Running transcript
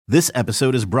This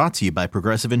episode is brought to you by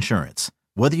Progressive Insurance.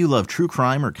 Whether you love true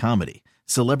crime or comedy,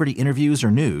 celebrity interviews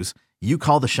or news, you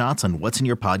call the shots on what's in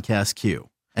your podcast queue.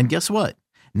 And guess what?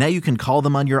 Now you can call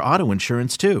them on your auto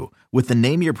insurance too with the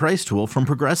Name Your Price tool from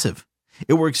Progressive.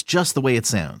 It works just the way it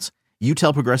sounds. You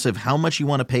tell Progressive how much you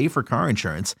want to pay for car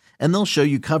insurance, and they'll show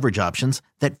you coverage options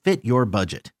that fit your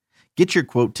budget. Get your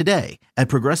quote today at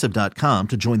Progressive.com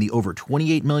to join the over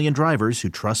 28 million drivers who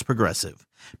trust Progressive.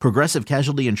 Progressive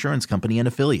Casualty Insurance Company and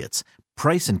Affiliates.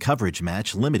 Price and coverage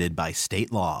match limited by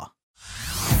state law.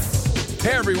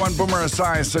 Hey everyone, Boomer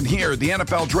Esiason here. The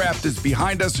NFL Draft is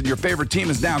behind us and your favorite team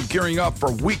is now gearing up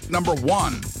for week number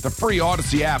 1. The free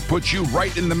Odyssey app puts you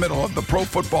right in the middle of the pro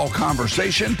football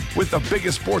conversation with the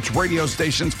biggest sports radio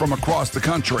stations from across the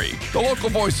country. The local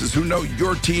voices who know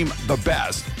your team the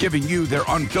best, giving you their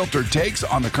unfiltered takes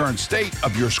on the current state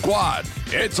of your squad.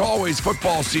 It's always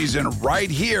football season right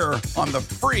here on the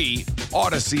free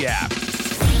Odyssey app.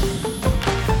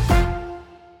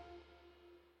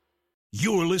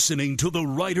 You're listening to the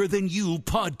Reiter Than You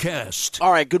podcast.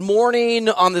 All right, good morning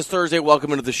on this Thursday.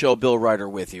 Welcome into the show. Bill Reiter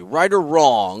with you. Right or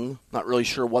wrong, not really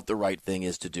sure what the right thing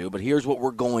is to do, but here's what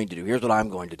we're going to do. Here's what I'm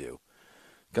going to do.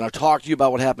 Going to talk to you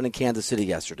about what happened in Kansas City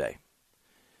yesterday.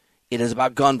 It is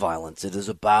about gun violence. It is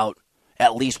about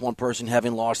at least one person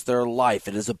having lost their life.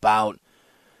 It is about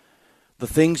the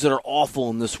things that are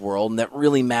awful in this world and that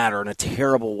really matter in a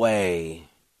terrible way,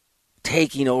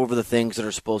 taking over the things that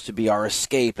are supposed to be our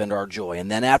escape and our joy. And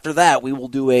then after that, we will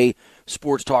do a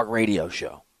sports talk radio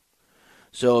show.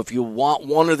 So if you want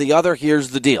one or the other, here's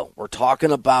the deal. We're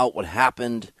talking about what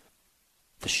happened,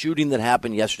 the shooting that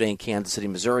happened yesterday in Kansas City,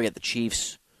 Missouri at the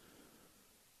Chiefs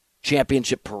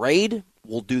championship parade.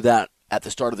 We'll do that at the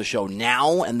start of the show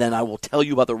now, and then I will tell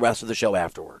you about the rest of the show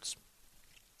afterwards.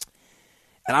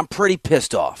 And I'm pretty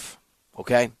pissed off,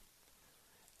 okay? And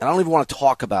I don't even want to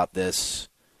talk about this,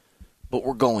 but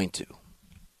we're going to.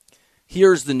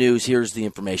 Here's the news. Here's the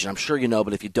information. I'm sure you know,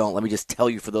 but if you don't, let me just tell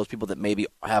you for those people that maybe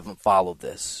haven't followed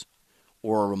this,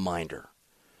 or a reminder.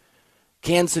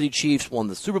 Kansas City Chiefs won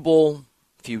the Super Bowl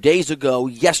a few days ago,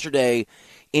 yesterday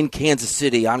in Kansas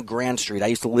City on Grand Street. I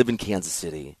used to live in Kansas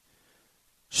City.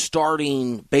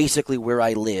 Starting basically where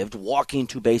I lived, walking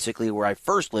to basically where I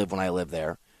first lived when I lived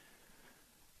there.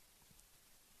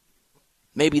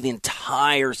 Maybe the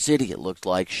entire city, it looked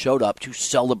like, showed up to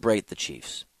celebrate the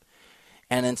Chiefs.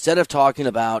 And instead of talking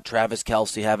about Travis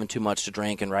Kelce having too much to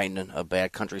drink and writing a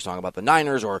bad country song about the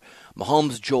Niners or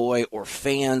Mahomes' joy or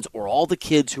fans or all the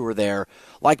kids who were there,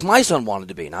 like my son wanted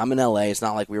to be. Now, I'm in L.A. It's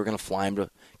not like we were going to fly him to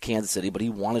Kansas City, but he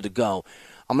wanted to go.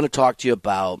 I'm going to talk to you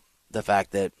about the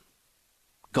fact that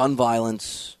gun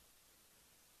violence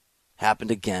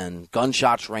happened again.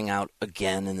 Gunshots rang out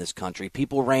again in this country.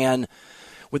 People ran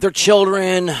with their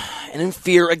children and in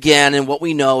fear again, and what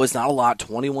we know is not a lot.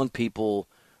 21 people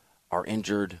are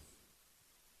injured.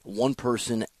 One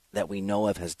person that we know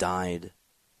of has died.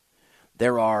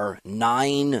 There are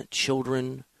 9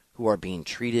 children who are being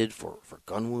treated for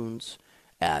gun wounds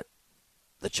at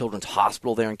the Children's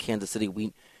Hospital there in Kansas City.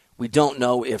 We don't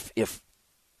know if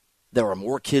there are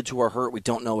more kids who are hurt. We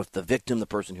don't know if the victim, the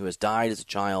person who has died, is a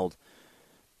child,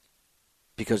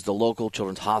 because the local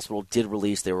Children's Hospital did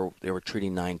release they were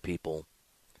treating 9 people.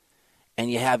 And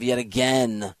you have yet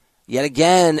again,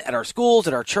 at our schools,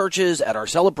 at our churches, at our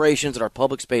celebrations, at our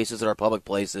public spaces, at our public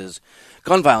places,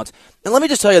 gun violence. And let me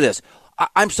just tell you this.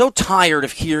 I'm so tired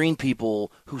of hearing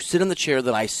people who sit in the chair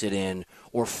that I sit in,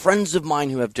 or friends of mine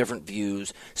who have different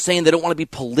views, saying they don't want to be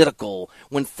political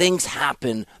when things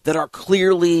happen that are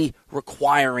clearly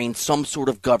requiring some sort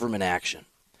of government action.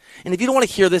 And if you don't want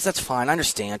to hear this, that's fine. I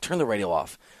understand. Turn the radio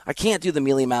off. I can't do the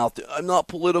mealy mouth. I'm not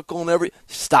political and every.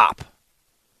 Stop.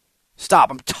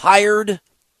 I'm tired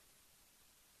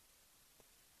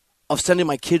of sending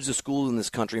my kids to school in this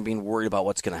country and being worried about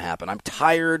what's going to happen. I'm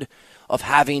tired of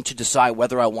having to decide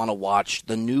whether I want to watch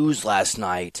the news last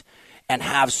night and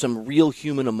have some real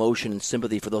human emotion and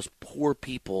sympathy for those poor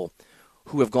people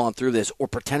who have gone through this, or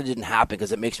pretend it didn't happen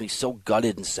because it makes me so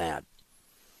gutted and sad.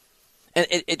 And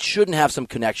it shouldn't have some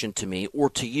connection to me or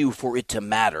to you for it to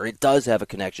matter. It does have a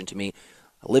connection to me.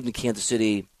 I lived in Kansas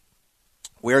City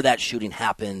where that shooting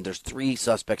happened. There's 3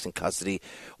 suspects in custody.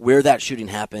 Where that shooting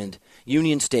happened,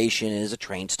 Union Station is a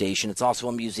train station. It's also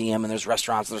a museum, and there's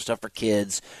restaurants and there's stuff for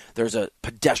kids. There's a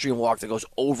pedestrian walk that goes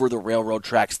over the railroad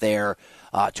tracks there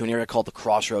to an area called the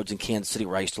Crossroads in Kansas City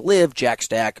where I used to live, Jack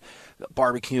Stack,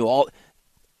 barbecue.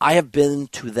 I have been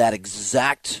to that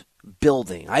exact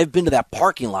building. I have been to that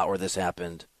parking lot where this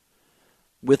happened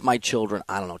with my children,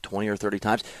 20 or 30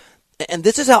 times. And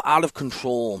this is how out of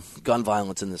control gun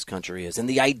violence in this country is. And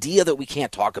the idea that we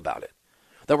can't talk about it,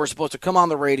 that we're supposed to come on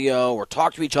the radio or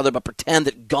talk to each other but pretend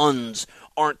that guns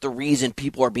aren't the reason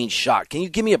people are being shot. Can you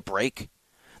give me a break?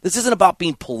 This isn't about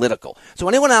being political. So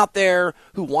anyone out there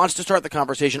who wants to start the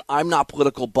conversation, I'm not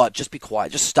political, but just be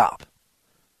quiet. Just stop.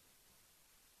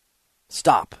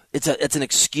 Stop. It's an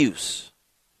excuse.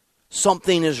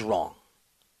 Something is wrong.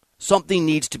 Something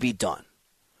needs to be done.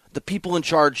 The people in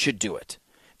charge should do it.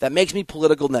 If that makes me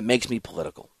political, then that makes me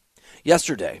political.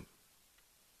 Yesterday,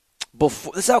 this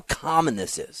is how common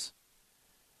this is.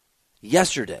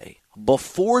 Yesterday,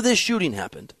 before this shooting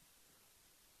happened,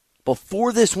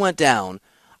 before this went down,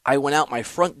 I went out my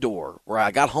front door. Where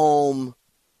I got home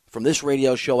from this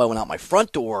radio show, I went out my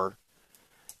front door,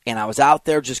 and I was out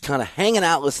there just kind of hanging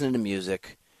out, listening to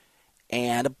music.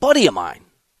 And a buddy of mine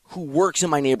who works in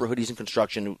my neighborhood, he's in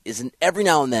construction, who is every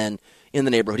now and then in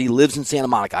the neighborhood. He lives in Santa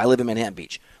Monica. I live in Manhattan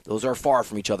Beach. Those are far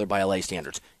from each other by LA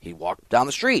standards. He walked down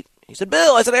the street. He said,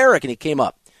 Bill. I said, Eric. And he came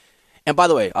up. And by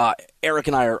the way,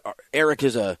 Eric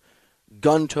is a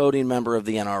gun-toting member of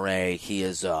the NRA. He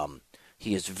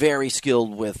is very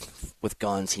skilled with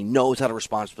guns. He knows how to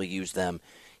responsibly use them.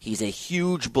 He's a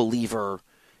huge believer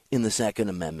in the Second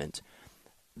Amendment.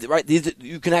 Right?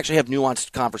 You can actually have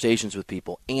nuanced conversations with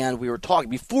people. And we were talking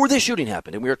before this shooting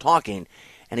happened, and we were talking,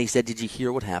 and he said, did you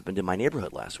hear what happened in my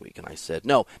neighborhood last week? And I said,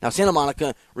 no. Now, Santa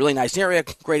Monica, really nice area,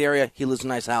 great area. He lives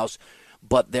in a nice house.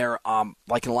 But there,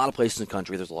 like in a lot of places in the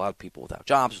country, there's a lot of people without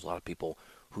jobs. There's a lot of people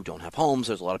who don't have homes.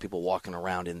 There's a lot of people walking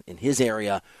around in his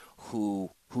area who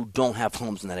don't have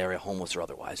homes in that area, homeless or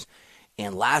otherwise.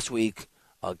 And last week,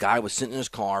 a guy was sitting in his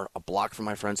car a block from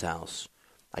my friend's house.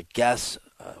 I guess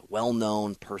a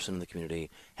well-known person in the community,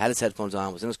 had his headphones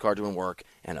on, was in his car doing work,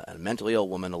 and a mentally ill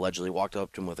woman allegedly walked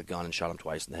up to him with a gun and shot him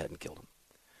twice in the head and killed him.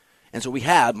 And so we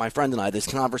had, my friend and I, this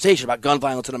conversation about gun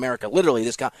violence in America. Literally,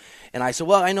 this guy. And I said,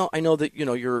 well, I know that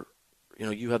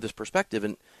you have this perspective,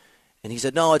 and he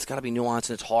said, no, it's got to be nuanced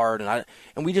and it's hard.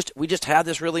 And we just had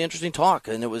this really interesting talk,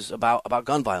 and it was about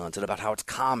gun violence and about how it's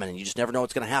common and you just never know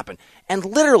what's going to happen. And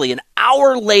literally an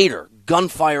hour later,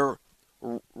 gunfire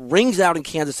rings out in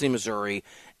Kansas City, Missouri,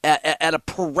 at a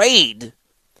parade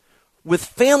with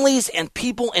families and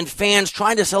people and fans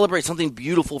trying to celebrate something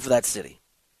beautiful for that city.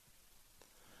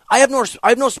 I have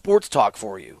no sports talk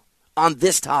for you on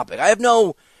this topic. I have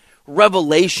no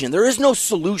revelation. There is no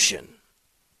solution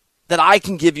that I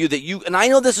can give you and I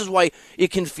know this is why it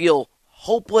can feel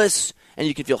hopeless and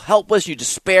you can feel helpless, you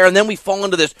despair, and then we fall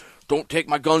into this, don't take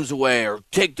my guns away or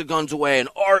take the guns away and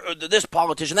or this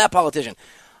politician, that politician.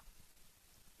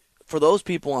 For those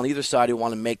people on either side who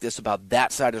want to make this about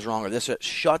that side is wrong or this,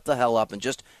 shut the hell up and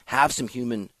just have some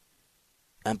human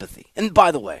empathy. And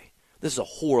by the way, this is a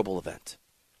horrible event.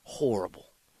 Horrible.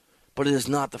 But it is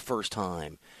not the first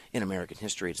time in American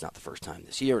history. It's not the first time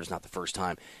this year. It's not the first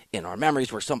time in our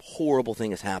memories where some horrible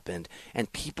thing has happened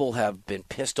and people have been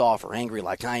pissed off or angry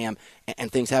like I am and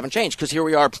things haven't changed. Because here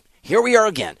we are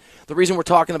again. The reason we're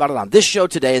talking about it on this show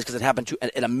today is because it happened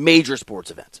at a major sports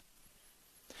event.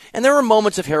 And there are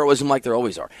moments of heroism like there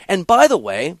always are. And by the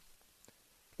way,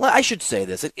 well, I should say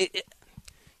this.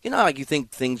 Like you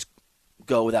think things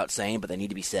go without saying, but they need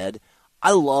to be said.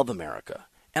 I love America.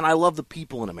 And I love the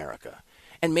people in America.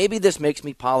 And maybe this makes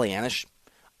me Pollyannish.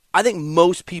 I think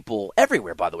most people,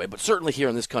 everywhere by the way, but certainly here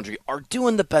in this country, are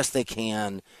doing the best they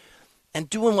can and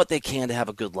doing what they can to have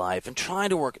a good life and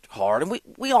trying to work hard. And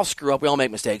we all screw up. We all make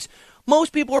mistakes.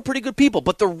 Most people are pretty good people.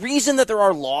 But the reason that there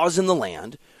are laws in the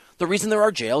land, the reason there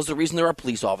are jails, the reason there are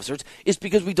police officers is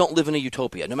because we don't live in a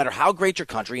utopia. No matter how great your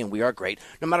country, and we are great,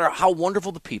 no matter how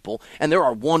wonderful the people, and there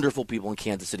are wonderful people in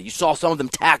Kansas City. You saw some of them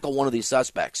tackle one of these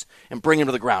suspects and bring him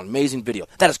to the ground. Amazing video.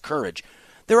 That is courage.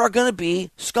 There are going to be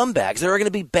scumbags. There are going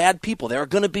to be bad people. There are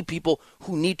going to be people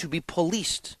who need to be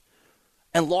policed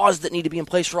and laws that need to be in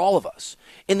place for all of us.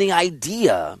 And the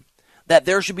idea that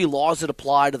there should be laws that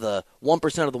apply to the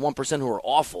 1% of the 1% who are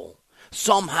awful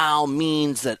somehow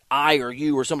means that I or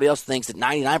you or somebody else thinks that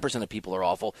 99% of people are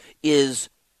awful is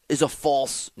a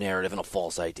false narrative and a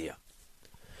false idea.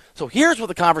 So here's what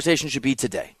the conversation should be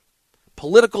today,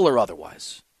 political or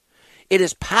otherwise. It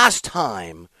is past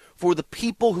time for the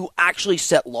people who actually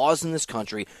set laws in this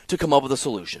country to come up with a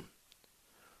solution.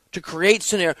 To create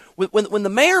scenario when the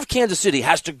mayor of Kansas City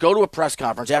has to go to a press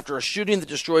conference after a shooting that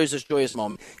destroys this joyous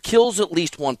moment, kills at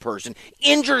least one person,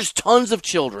 injures tons of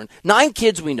children, 9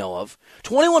 kids we know of,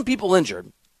 21 people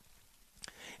injured,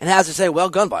 and has to say, well,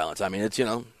 gun violence, I mean, it's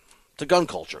a gun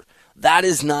culture. That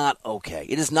is not okay.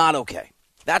 It is not okay.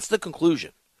 That's the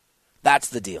conclusion. That's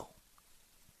the deal.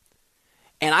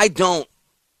 And I don't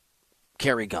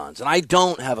carry guns, and I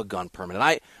don't have a gun permit.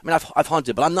 I've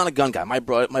hunted, but I'm not a gun guy. My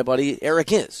buddy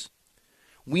Eric is.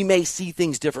 we may see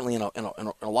things differently in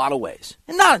a lot of ways.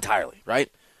 And not entirely, right?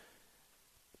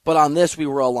 But on this, we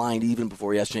were aligned even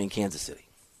before yesterday in Kansas City.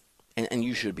 And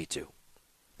you should be too.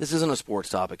 This isn't a sports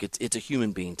topic. It's a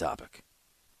human being topic.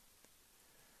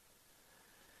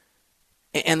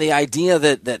 And the idea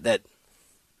that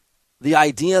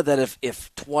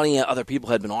if 20 other people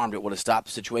had been armed, it would have stopped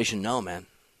the situation. No, man.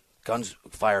 Guns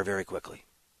fire very quickly.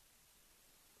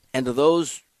 And to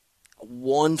those,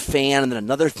 one fan and then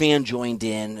another fan joined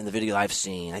in the video I've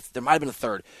seen. There might have been a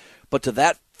third. But to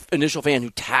that initial fan who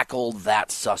tackled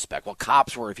that suspect, well,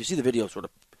 cops were, if you see the video sort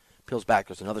of peels back,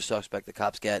 there's another suspect the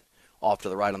cops get off to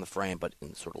the right on the frame, but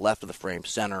in sort of left of the frame,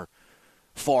 center,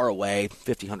 far away,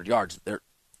 50, 100 yards.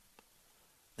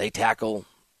 They tackle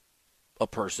a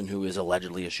person who is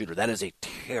allegedly a shooter. That is a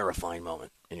terrifying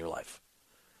moment in your life.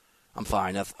 I'm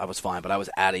fine. I was fine, but I was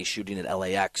at a shooting at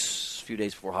LAX a few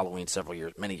days before Halloween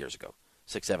many years ago,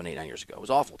 6, 7, 8, 9 years ago. It was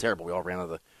awful, terrible. We all ran out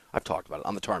of I've talked about it,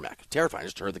 on the tarmac. Terrifying. I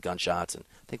just heard the gunshots, and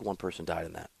I think one person died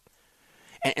in that.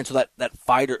 And so that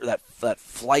fight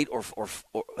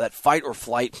or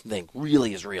flight thing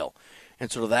really is real.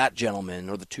 And so that gentleman,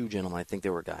 or the two gentlemen, I think they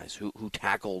were guys, who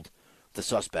tackled the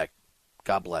suspect,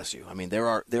 God bless you. I mean, there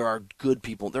are good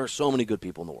people. There are so many good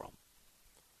people in the world.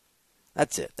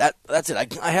 That's it. That's it.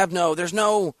 There's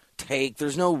no take.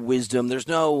 There's no wisdom.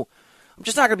 I'm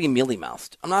just not going to be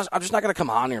mealy-mouthed. I'm just not going to come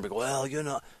on here and be,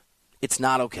 well, it's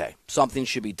not okay. Something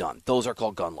should be done. Those are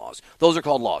called gun laws. Those are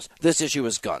called laws. This issue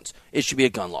is guns. It should be a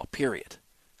gun law, period.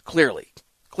 Clearly.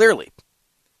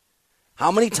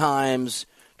 How many times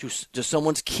does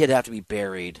someone's kid have to be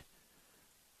buried?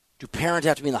 Do parents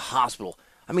have to be in the hospital?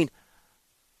 I mean,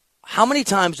 how many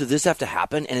times does this have to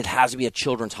happen, and it has to be a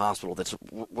children's hospital that's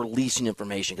releasing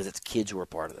information because it's kids who are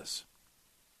part of this?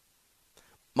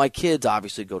 My kids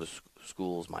obviously go to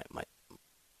schools. My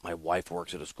wife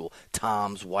works at a school.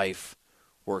 Tom's wife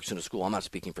works in a school. I'm not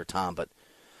speaking for Tom, but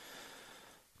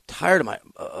tired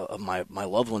of my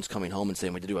loved ones coming home and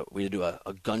saying we had to do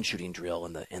a gun shooting drill,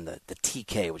 and the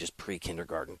TK, which is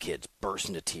pre-kindergarten kids, burst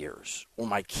into tears. Or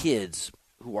my kids,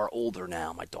 who are older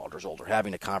now, my daughter's older,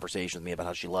 having a conversation with me about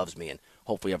how she loves me and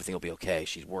hopefully everything will be okay.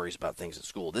 She worries about things at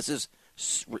school.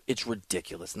 It's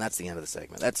ridiculous, and that's the end of the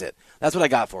segment. That's it. That's what I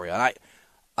got for you. And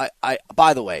I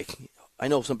by the way, I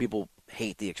know some people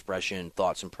hate the expression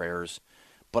thoughts and prayers,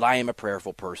 but I am a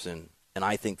prayerful person, and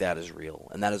I think that is real,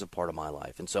 and that is a part of my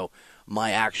life. And so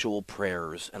my actual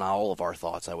prayers and all of our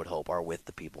thoughts, I would hope, are with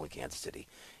the people in Kansas City.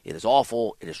 It is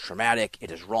awful. It is traumatic. It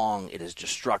is wrong. It is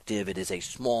destructive. It is a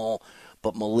small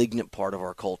but malignant part of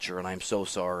our culture, and I'm so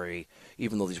sorry,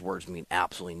 even though these words mean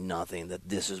absolutely nothing, that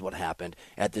this is what happened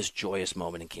at this joyous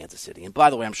moment in Kansas City. And by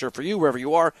the way, I'm sure for you, wherever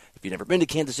you are, if you've never been to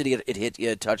Kansas City, it hit you,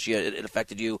 it touched you, it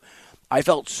affected you. I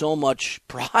felt so much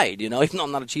pride, even though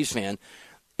I'm not a Chiefs fan,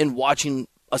 in watching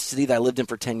a city that I lived in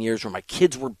for 10 years where my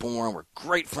kids were born, where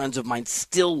great friends of mine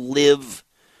still live.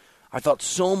 I felt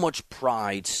so much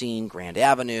pride seeing Grand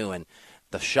Avenue and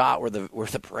the shot where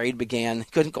the parade began.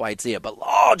 Couldn't quite see it, but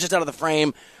just out of the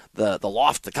frame, the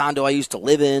loft, the condo I used to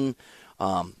live in.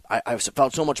 I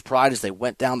felt so much pride as they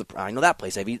went down I know that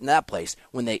place. I've eaten that place.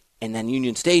 And then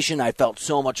Union Station, I felt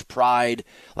so much pride.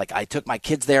 Like I took my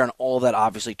kids there, and all that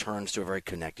obviously turns to a very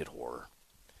connected horror.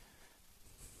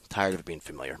 Tired of it being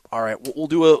familiar. All right, we'll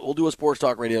do a sports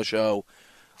talk radio show.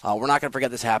 We're not going to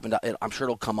forget this happened. I'm sure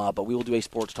it'll come up, but we will do a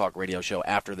sports talk radio show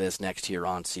after this next here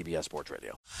on CBS Sports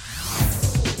Radio.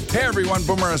 Hey everyone,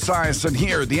 Boomer Esiason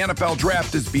here. The NFL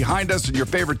Draft is behind us, and your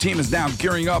favorite team is now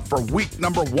gearing up for week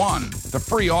number 1. The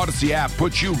free Odyssey app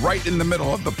puts you right in the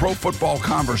middle of the pro football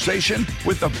conversation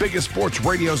with the biggest sports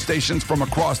radio stations from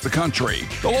across the country.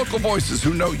 The local voices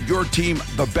who know your team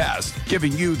the best,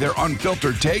 giving you their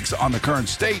unfiltered takes on the current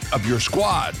state of your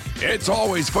squad. It's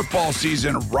always football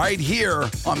season right here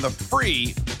on the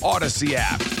free Odyssey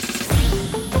app.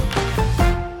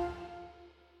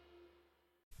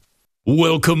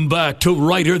 Welcome back to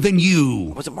Reiter Than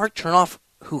You. Was it Mark Chernoff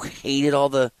who hated all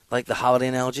the holiday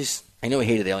analogies? I know he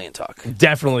hated alien talk.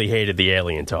 Definitely hated the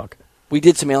alien talk. We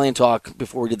did some alien talk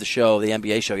before we did the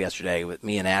NBA show yesterday with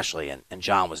me and Ashley, and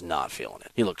John was not feeling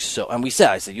it. He looked and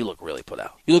I said, you look really put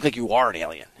out. You look like you are an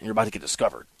alien, and you're about to get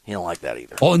discovered. He don't like that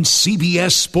either. On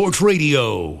CBS Sports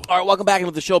Radio. All right, welcome back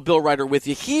into the show. Bill Reiter with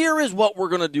you. Here is what we're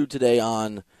going to do today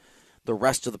on the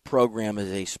rest of the program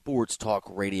is a sports talk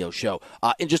radio show.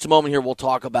 In just a moment here, we'll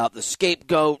talk about the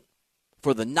scapegoat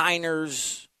for the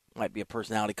Niners. Might be a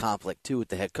personality conflict, too, with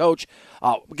the head coach.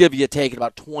 We'll give you a take in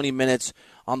about 20 minutes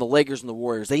on the Lakers and the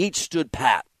Warriors. They each stood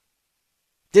pat.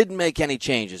 Didn't make any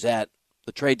changes at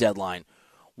the trade deadline.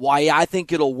 Why I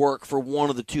think it'll work for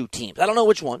one of the two teams. I don't know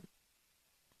which one.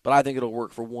 but I think it'll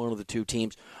work for one of the two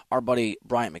teams. Our buddy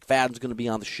Bryant McFadden's going to be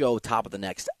on the show top of the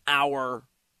next hour,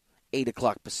 8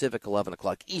 o'clock Pacific, 11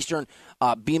 o'clock Eastern.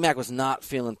 BMAC was not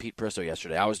feeling Pete Prisco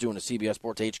yesterday. I was doing a CBS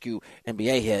Sports HQ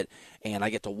NBA hit, and I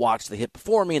get to watch the hit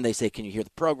before me, and they say, can you hear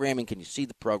the programming? Can you see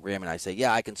the program? And I say,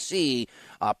 yeah, I can see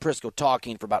Prisco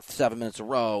talking for about 7 minutes in a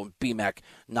row, and BMAC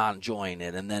not enjoying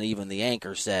it. And then even the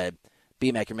anchor said,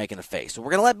 BMAC, you're making a face. So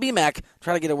we're going to let BMAC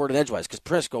try to get a word in edgewise because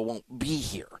Prisco won't be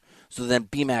here. So then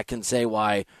BMAC can say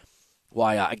why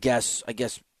I guess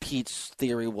Pete's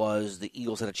theory was the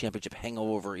Eagles had a championship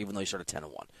hangover even though he started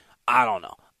 10-1. I don't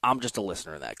know. I'm just a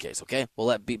listener in that case, okay? We'll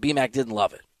let BMAC didn't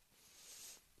love it.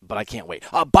 But I can't wait.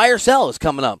 Buy or sell is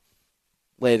coming up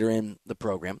later in the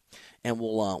program, and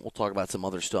we'll talk about some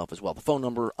other stuff as well. The phone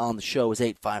number on the show is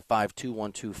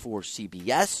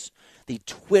 855-2124-CBS. The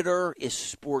Twitter is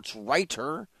Sports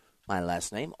Reiter. My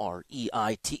last name,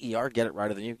 Reiter. Get it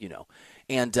righter than you know.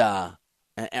 And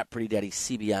at Pretty Daddy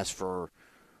CBS for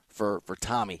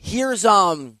Tommy. Here's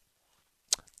the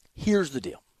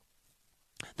deal.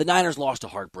 The Niners lost a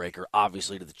heartbreaker,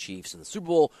 obviously, to the Chiefs in the Super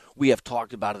Bowl. We have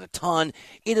talked about it a ton.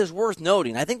 It is worth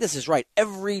noting, I think this is right,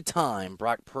 every time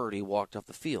Brock Purdy walked off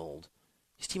the field,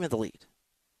 his team had the lead.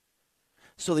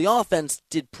 So the offense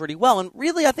did pretty well, and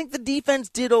really I think the defense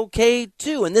did okay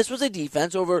too. And this was a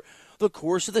defense over the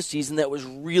course of the season that was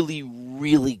really,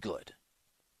 really good.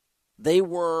 They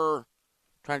were,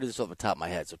 trying to do this off the top of my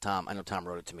head, so Tom, I know Tom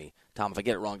wrote it to me. Tom, if I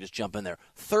get it wrong, just jump in there.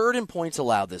 3rd in points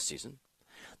allowed this season.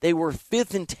 They were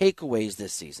 5th in takeaways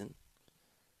this season.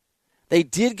 They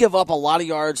did give up a lot of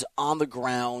yards on the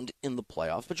ground in the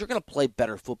playoffs, but you're going to play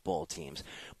better football teams.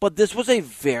 But this was a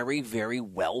very, very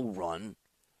well-run,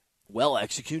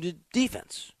 well-executed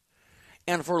defense.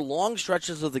 And for long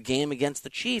stretches of the game against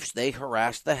the Chiefs, they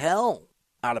harassed the hell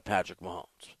out of Patrick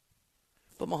Mahomes.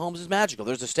 But Mahomes is magical.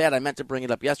 There's a stat, I meant to bring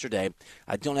it up yesterday.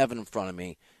 I don't have it in front of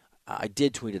me. I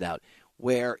did tweet it out,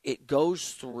 where it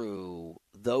goes through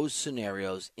those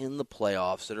scenarios in the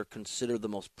playoffs that are considered the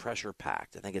most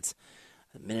pressure-packed. I think it's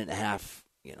a minute and a half,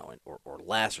 or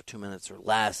less, or 2 minutes or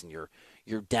less, and you're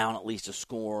down at least a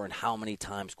score, and how many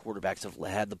times quarterbacks have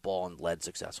had the ball and led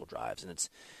successful drives. And it's,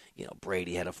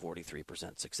 Brady had a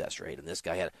 43% success rate, and this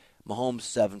guy had Mahomes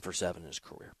 7 for 7 in his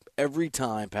career. Every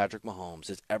time Patrick Mahomes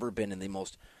has ever been in the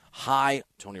most high,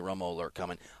 Tony Romo alert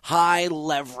coming, high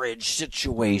leverage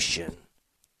situation,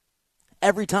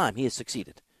 every time he has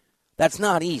succeeded. That's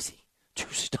not easy to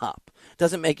stop.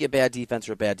 Doesn't make you a bad defense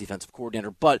or a bad defensive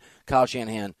coordinator, but Kyle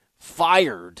Shanahan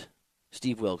fired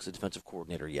Steve Wilks, the defensive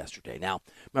coordinator, yesterday. Now,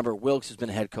 remember, Wilks has been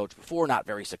a head coach before, not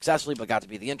very successfully, but got to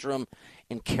be the interim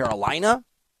in Carolina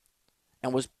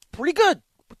and was pretty good.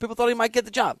 People thought he might get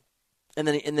the job, and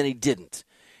then he didn't.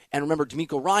 And remember,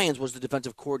 D'Amico Ryans was the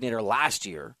defensive coordinator last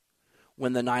year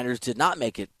when the Niners did not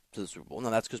make it to the Super Bowl. Now,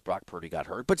 that's because Brock Purdy got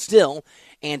hurt, but still,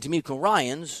 and D'Amico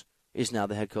Ryans is now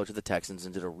the head coach of the Texans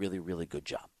and did a really, really good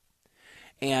job.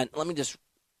 And let me just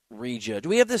read you. Do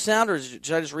we have this sound, or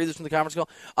should I just read this from the conference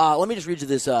call? Let me just read you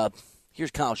this.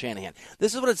 Here's Kyle Shanahan.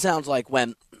 This is what it sounds like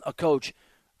when a coach,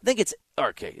 I think it's,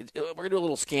 okay, we're going to do a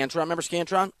little Scantron. Remember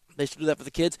Scantron? They used to do that for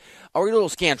the kids. We're going to do a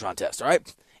little Scantron test, all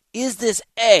right? Is this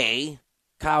A,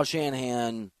 Kyle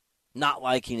Shanahan not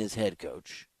liking his head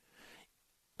coach,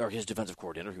 or his defensive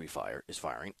coordinator who is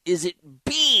firing? Is it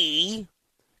B,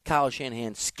 Kyle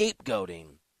Shanahan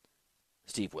scapegoating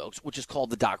Steve Wilks, which is called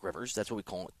the Doc Rivers? That's what we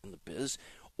call it in the biz.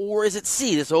 Or is it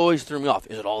C? This always threw me off.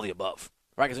 Is it all the above?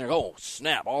 Right? Because they're going, oh,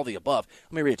 snap, all the above.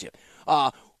 Let me read it to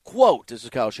you. Quote, this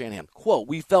is Kyle Shanahan, quote,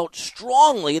 "We felt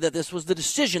strongly that this was the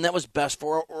decision that was best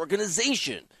for our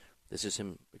organization." This is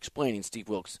him explaining Steve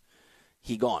Wilks.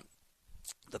 He gone.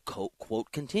 The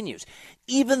quote continues.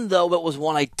 "Even though it was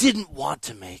one I didn't want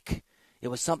to make, it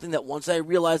was something that once I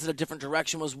realized that a different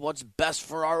direction was what's best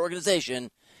for our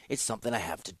organization, it's something I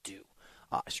have to do."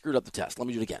 I screwed up the test. Let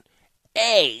me do it again.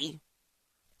 A,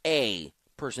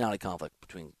 personality conflict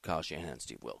between Kyle Shanahan and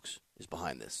Steve Wilks is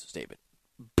behind this statement.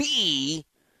 B,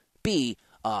 he's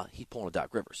pulling a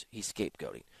Doc Rivers. He's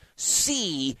scapegoating.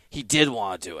 C, he did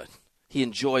want to do it. He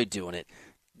enjoyed doing it.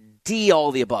 D,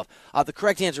 all the above. The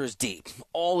correct answer is D,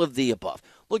 all of the above.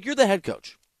 Look, you're the head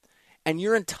coach, and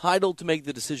you're entitled to make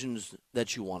the decisions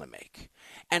that you want to make.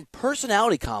 And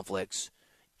personality conflicts,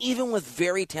 even with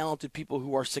very talented people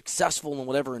who are successful in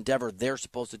whatever endeavor they're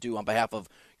supposed to do on behalf of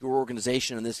your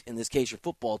organization, in this case, your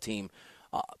football team,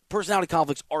 personality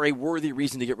conflicts are a worthy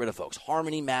reason to get rid of folks.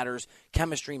 Harmony matters.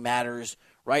 Chemistry matters,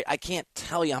 right? I can't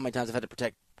tell you how many times I've had to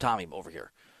protect Tommy over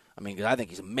here. I mean, 'cause I think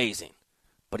he's amazing.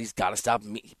 But he's got to stop.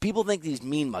 People think he's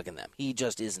mean-mugging them. He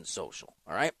just isn't social,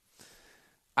 all right?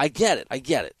 I get it. I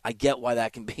get why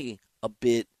that can be a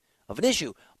bit of an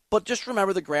issue. But just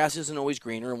remember the grass isn't always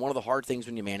greener, and one of the hard things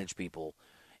when you manage people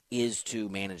is to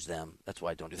manage them. That's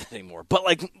why I don't do that anymore.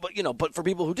 But for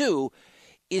people who do,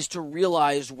 is to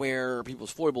realize where people's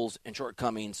foibles and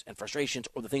shortcomings and frustrations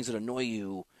or the things that annoy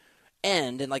you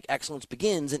end and like excellence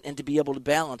begins, and to be able to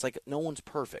balance. Like, no one's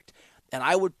perfect. And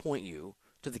I would point you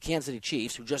to the Kansas City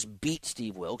Chiefs, who just beat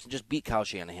Steve Wilks and just beat Kyle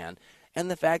Shanahan,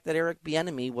 and the fact that Eric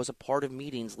Bieniemy was a part of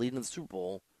meetings leading to the Super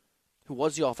Bowl, who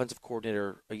was the offensive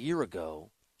coordinator a year ago,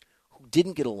 who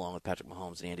didn't get along with Patrick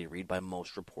Mahomes and Andy Reid by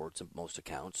most reports and most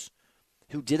accounts,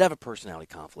 who did have a personality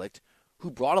conflict, who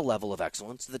brought a level of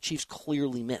excellence that the Chiefs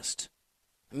clearly missed.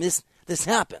 I mean, this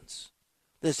happens.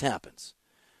 This happens.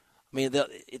 I mean,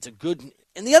 it's a good.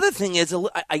 And the other thing is,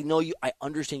 I know you. I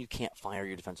understand you can't fire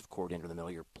your defensive coordinator in the middle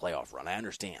of your playoff run. I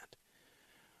understand,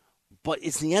 but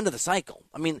it's the end of the cycle.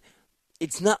 I mean,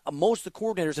 it's not. Most of the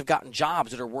coordinators have gotten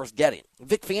jobs that are worth getting.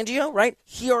 Vic Fangio, right?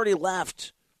 He already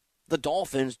left the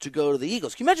Dolphins to go to the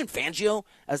Eagles. Can you imagine Fangio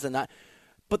as the not?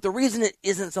 But the reason it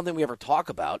isn't something we ever talk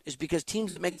about is because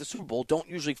teams that make the Super Bowl don't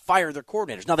usually fire their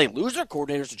coordinators. Now, they lose their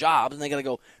coordinators to jobs, and they got to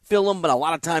go fill them, but a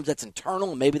lot of times that's internal,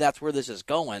 and maybe that's where this is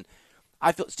going.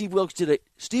 I feel Steve Wilks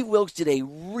did a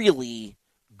really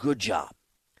good job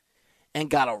and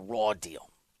got a raw deal.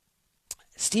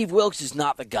 Steve Wilks is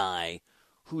not the guy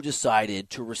who decided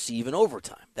to receive an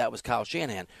overtime. That was Kyle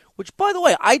Shanahan, which, by the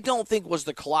way, I don't think was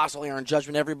the colossal error in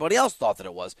judgment everybody else thought that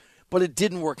it was, but it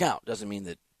didn't work out. Doesn't mean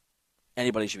that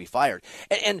anybody should be fired.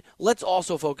 And let's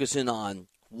also focus in on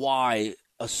why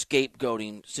a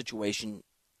scapegoating situation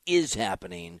is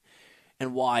happening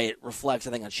and why it reflects,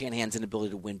 I think, on Shanahan's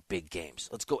inability to win big games.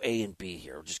 Let's go A and B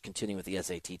here. We'll just continue with the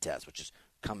SAT test, which is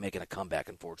making a comeback,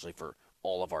 unfortunately, for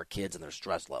all of our kids and their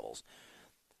stress levels.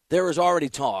 There is already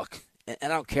talk, and I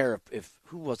don't care if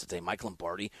who was it today, Mike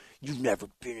Lombardi, you've never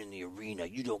been in the arena.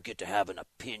 You don't get to have an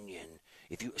opinion.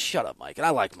 Shut up, Mike. And I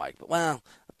like Mike, but, well,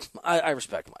 I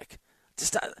respect Mike.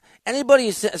 Just anybody,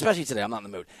 especially today, I'm not in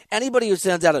the mood. Anybody who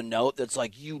sends out a note that's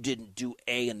like, you didn't do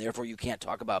A and therefore you can't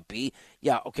talk about B,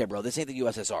 yeah, okay, bro, this ain't the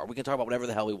USSR. We can talk about whatever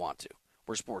the hell we want to.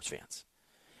 We're sports fans.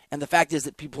 And the fact is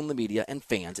that people in the media and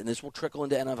fans, and this will trickle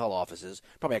into NFL offices,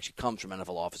 probably actually comes from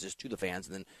NFL offices to the fans,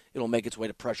 and then it'll make its way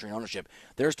to pressuring ownership.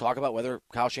 There's talk about whether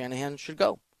Kyle Shanahan should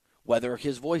go, whether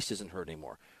his voice isn't heard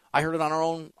anymore. I heard it on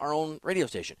our own radio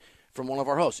station from one of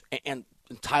our hosts, and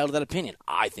entitled to that opinion.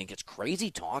 I think it's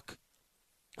crazy talk.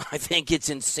 I think it's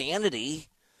insanity.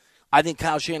 I think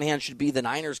Kyle Shanahan should be the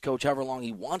Niners coach however long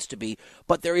he wants to be.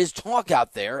 But there is talk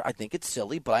out there. I think it's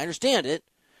silly, but I understand it.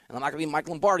 And I'm not going to be Mike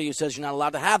Lombardi who says you're not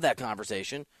allowed to have that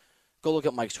conversation. Go look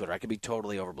at Mike's Twitter. I could be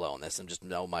totally overblowing this and just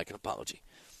know Mike an apology.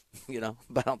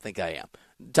 But I don't think I am.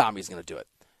 Tommy's going to do it.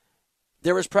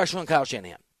 There is pressure on Kyle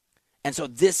Shanahan. And so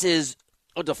this is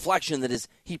a deflection that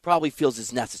he probably feels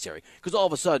is necessary. Because all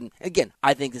of a sudden, again,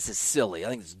 I think this is silly. I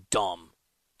think it's dumb.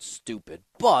 Stupid,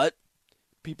 but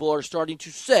people are starting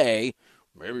to say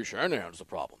maybe Shanahan's the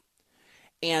problem.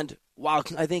 And while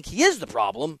I think he is the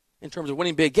problem in terms of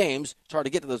winning big games, it's hard to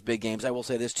get to those big games. I will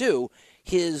say this too: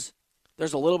 there's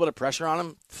a little bit of pressure on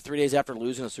him 3 days after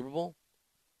losing a Super Bowl.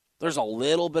 There's a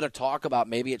little bit of talk about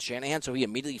maybe it's Shanahan, so he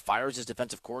immediately fires his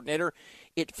defensive coordinator.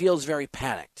 It feels very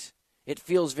panicked. It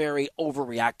feels very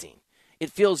overreacting.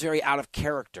 It feels very out of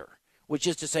character, which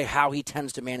is to say how he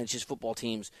tends to manage his football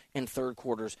teams in third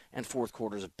quarters and fourth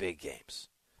quarters of big games.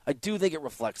 I do think it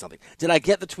reflects something. Did I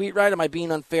get the tweet right? Am I being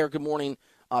unfair? Good morning,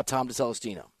 Tom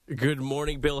DeCelestino. Good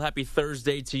morning, Bill. Happy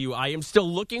Thursday to you. I am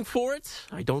still looking for it.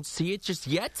 I don't see it just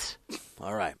yet.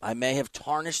 All right. I may have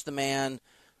tarnished the man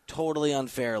totally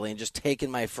unfairly and just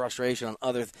taken my frustration on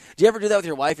other do you ever do that with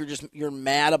your wife? You're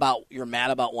mad about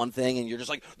one thing and you're just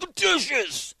like, the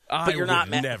dishes! But you're not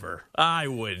mad. I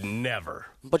would never.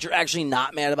 But you're actually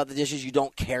not mad about the dishes? You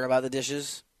don't care about the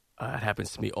dishes? It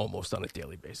happens to me almost on a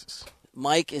daily basis.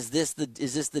 Mike, is this the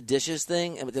dishes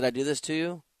thing? Did I do this to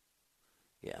you?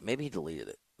 Yeah, maybe he deleted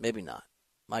it. Maybe not.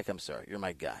 Mike, I'm sorry. You're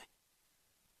my guy.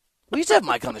 We used to have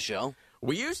Mike on the show.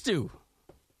 We used to.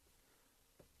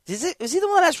 Is he the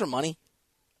one that asked for money?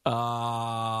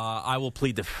 I will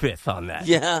plead the fifth on that.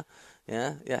 Yeah.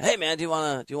 Hey man, do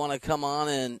you wanna come on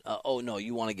and? Oh no,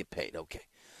 you want to get paid? Okay.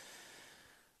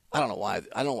 I don't know why.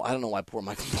 I don't know why poor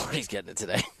Michael Marty's getting it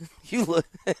today. You look.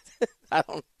 I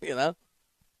don't.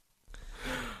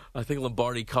 I think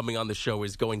Lombardi coming on the show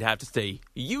is going to have to stay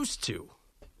used to.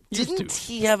 Didn't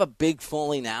he have a big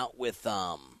falling out with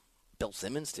Bill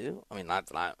Simmons too? I mean, not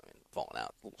falling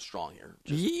out. A little strong here.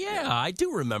 I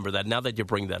do remember that. Now that you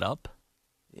bring that up.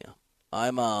 Yeah,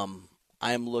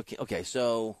 I'm looking. Okay,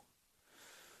 so,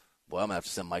 boy, I'm gonna have to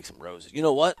send Mike some roses. You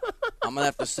know what? I'm gonna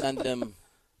have to send him.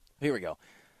 Here we go.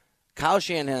 Kyle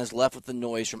Shanahan is left with the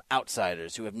noise from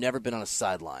outsiders who have never been on a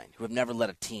sideline, who have never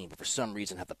led a team, but for some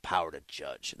reason have the power to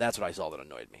judge. That's what I saw that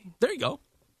annoyed me. There you go.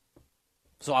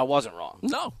 So I wasn't wrong.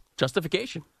 No,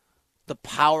 justification. The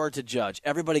power to judge.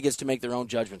 Everybody gets to make their own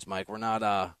judgments, Mike. We're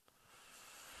not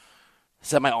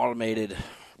semi-automated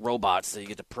robots that you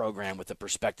get to program with the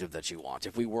perspective that you want.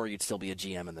 If we were, you'd still be a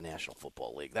GM in the National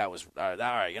Football League. That was all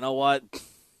right. You know what?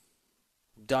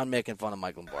 Done making fun of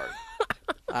Mike Lombardi.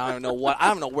 I don't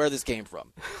know where this came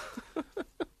from.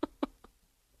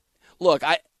 Look,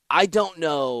 I don't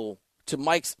know, to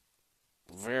Mike's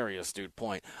very astute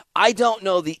point, I don't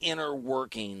know the inner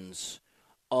workings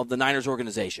of the Niners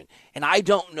organization. And I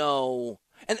don't know,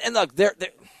 and look,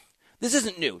 this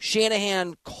isn't new.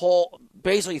 Shanahan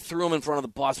basically threw him in front of the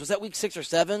bus. Was that week 6 or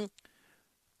 7?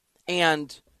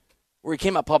 And where he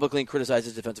came out publicly and criticized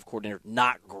his defensive coordinator.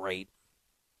 Not great.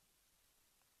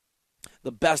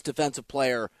 The best defensive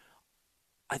player,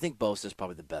 I think Bosa is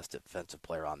probably the best defensive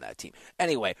player on that team.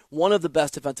 Anyway, one of the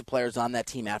best defensive players on that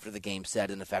team after the game said,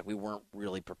 in fact, we weren't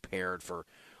really prepared for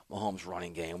Mahomes'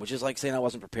 running game, which is like saying I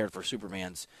wasn't prepared for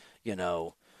Superman's, you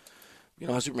know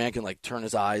how Superman can like turn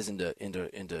his eyes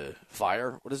into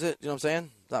fire? What is it? You know what I'm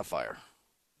saying? It's not fire.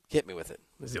 Hit me with it.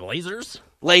 Is it lasers?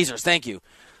 Lasers, thank you.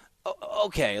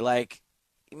 Okay, like,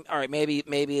 all right, maybe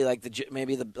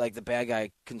the bad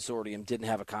guy consortium didn't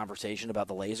have a conversation about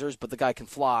the lasers, but the guy can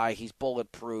fly. He's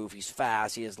bulletproof. He's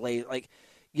fast. He has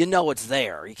it's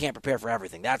there. You can't prepare for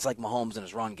everything. That's like Mahomes in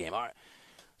his run game. All right.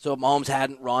 So if Mahomes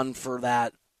hadn't run for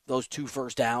those 2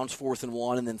 first downs, 4th and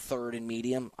 1, and then 3rd and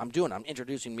medium, I'm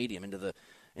introducing medium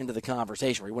into the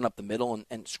conversation where he went up the middle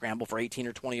and scrambled for 18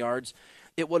 or 20 yards.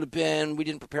 It would have been we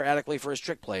didn't prepare adequately for his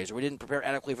trick plays, or we didn't prepare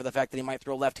adequately for the fact that he might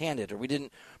throw left-handed, or we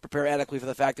didn't prepare adequately for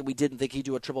the fact that we didn't think he'd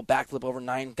do a triple backflip over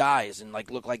 9 guys and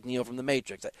look like Neo from the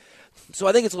Matrix. So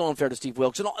I think it's a little unfair to Steve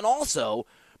Wilks. And also,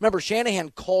 remember, Shanahan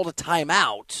called a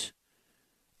timeout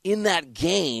in that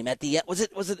game at the end. Was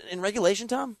it in regulation,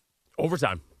 Tom?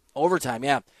 Overtime,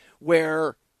 yeah,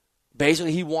 where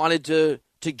basically he wanted to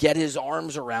get his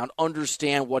arms around,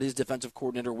 understand what his defensive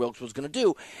coordinator Wilks was going to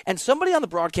do. And somebody on the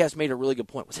broadcast made a really good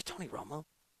point. Was it Tony Romo?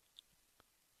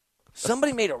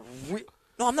 Somebody made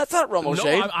no, that's not Romo.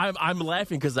 No, I'm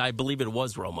laughing because I believe it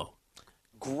was Romo.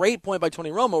 Great point by Tony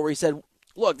Romo where he said,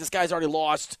 look, this guy's already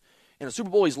lost in a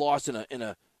Super Bowl. He's lost in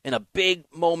a big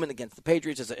moment against the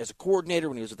Patriots as a coordinator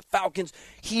when he was with the Falcons.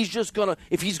 He's just going to,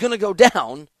 if he's going to go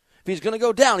down,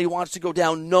 he wants to go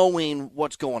down knowing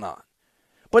what's going on.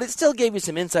 But it still gave you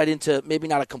some insight into maybe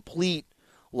not a complete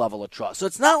level of trust. So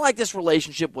it's not like this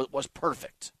relationship was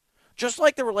perfect. Just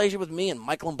like the relationship with me and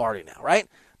Mike Lombardi now, right?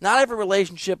 Not every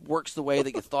relationship works the way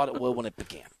that you thought it would when it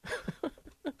began.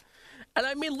 And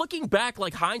I mean, looking back,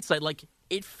 like hindsight, like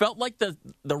it felt like the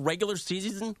regular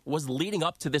season was leading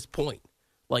up to this point.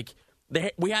 Like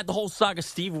we had the whole saga.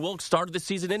 Steve Wilks started the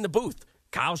season in the booth.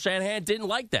 Kyle Shanahan didn't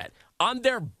like that. On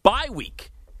their bye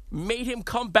week, made him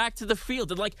come back to the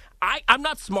field. And, like, I'm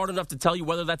not smart enough to tell you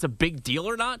whether that's a big deal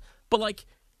or not, but, like,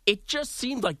 it just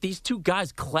seemed like these two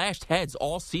guys clashed heads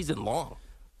all season long.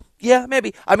 Yeah,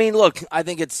 maybe. I mean, look, I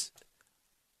think it's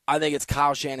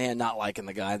Kyle Shanahan not liking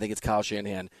the guy. I think it's Kyle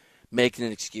Shanahan making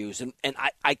an excuse. And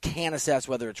I can't assess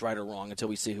whether it's right or wrong until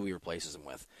we see who he replaces him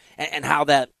with and how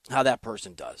that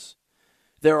person does.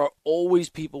 There are always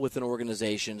people within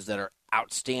organizations that are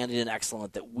outstanding and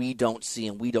excellent that we don't see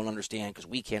and we don't understand because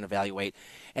we can't evaluate.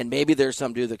 And maybe there's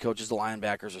some dude that coaches the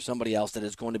linebackers or somebody else that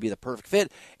is going to be the perfect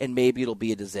fit, and maybe it'll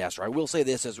be a disaster. I will say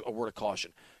this as a word of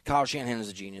caution. Kyle Shanahan is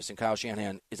a genius, and Kyle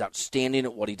Shanahan is outstanding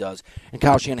at what he does, and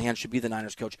Kyle Shanahan should be the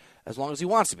Niners coach as long as he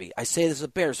wants to be. I say this as a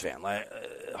Bears fan.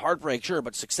 Heartbreak, sure,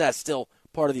 but success still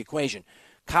part of the equation.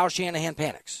 Kyle Shanahan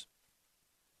panics.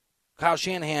 Kyle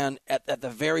Shanahan, at the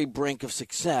very brink of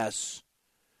success,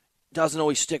 doesn't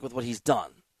always stick with what he's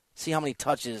done. See how many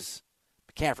touches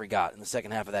McCaffrey got in the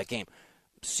second half of that game.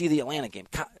 See the Atlanta game.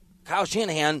 Kyle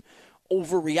Shanahan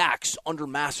overreacts under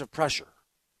massive pressure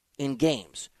in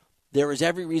games. There is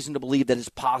every reason to believe that it's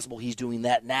possible he's doing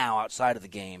that now outside of the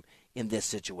game in this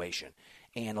situation.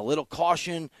 And a little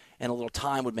caution and a little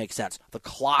time would make sense. The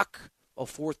clock of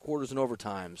fourth quarters and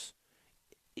overtimes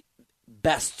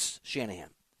bests Shanahan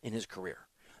in his career.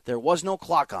 There was no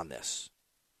clock on this.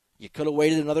 You could have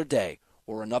waited another day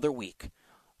or another week,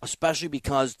 especially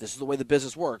because this is the way the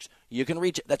business works. You can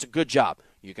reach, that's a good job.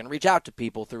 You can reach out to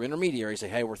people through intermediaries, say,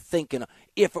 hey, we're thinking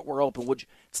if it were open, would you?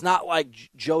 It's not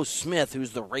like Joe Smith,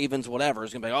 who's the Ravens, whatever,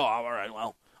 is going to be, oh, all right,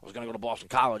 well, I was going to go to Boston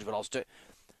College, but I'll stay.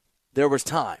 There was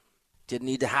time. Didn't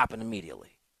need to happen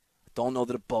immediately. Don't know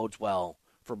that it bodes well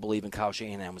for believing Kyle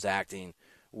Shanahan was acting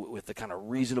with the kind of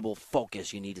reasonable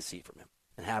focus you need to see from him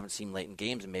and haven't seen late in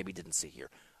games and maybe didn't see here.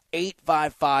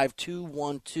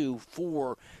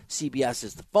 855-212-4CBS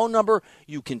is the phone number.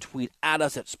 You can tweet at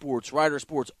us at Sports Reiter,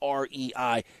 Sports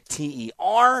Reiter.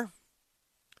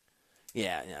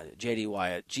 Yeah, JD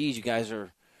Wyatt. Geez, you guys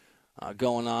are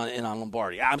going on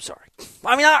Lombardi. I'm sorry.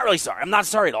 I mean, not really sorry. I'm not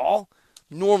sorry at all.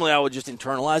 Normally, I would just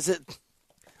internalize it.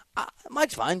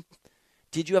 Mike's fine.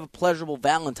 Did you have a pleasurable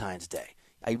Valentine's Day?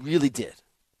 I really did.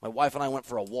 My wife and I went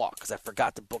for a walk because I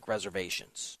forgot to book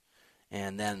reservations.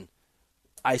 And then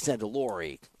I said to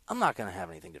Lori, I'm not going to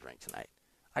have anything to drink tonight.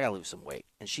 I got to lose some weight.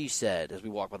 And she said, as we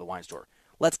walked by the wine store,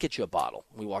 let's get you a bottle.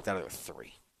 We walked out of there with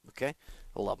 3. Okay?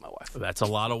 I love my wife. That's a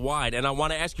lot of wine. And I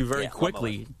want to ask you very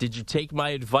quickly, did you take my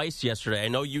advice yesterday? I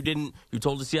know you didn't. You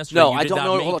told us yesterday. No, I don't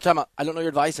know. Hold on, time out. I don't know your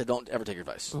advice. I don't ever take your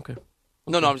advice. Okay.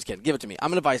 No, I'm just kidding. Give it to me.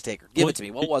 I'm an advice taker. Give it to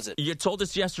me. What was it? You told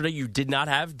us yesterday you did not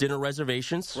have dinner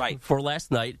reservations for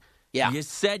last night. Yeah. You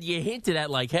said you hinted at,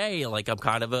 like, hey, like I'm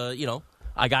kind of a,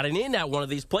 I got an in at one of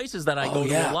these places that I go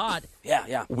to a lot.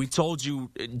 Yeah. We told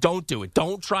you, don't do it.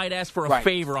 Don't try to ask for a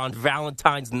favor on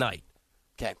Valentine's night.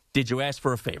 Okay. Did you ask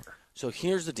for a favor? So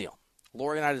here's the deal.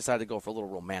 Lori and I decided to go for a little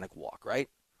romantic walk, right?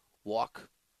 Walk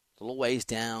a little ways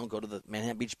down, go to the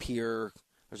Manhattan Beach Pier.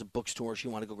 There's a bookstore. She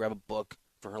wanted to go grab a book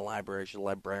for her library. She's a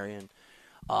librarian.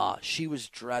 She was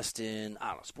dressed in,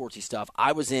 sportsy stuff.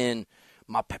 I was in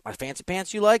my fancy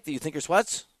pants you like that you think are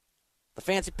sweats. The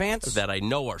fancy pants. That I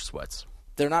know are sweats.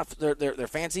 They're not. They're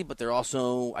fancy, but they're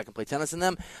also, I can play tennis in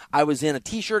them. I was in a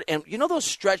T-shirt, and those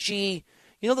stretchy,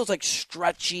 like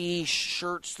stretchy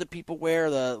shirts that people wear.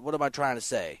 What am I trying to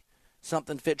say?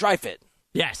 Something fit, dry fit.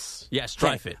 Yes,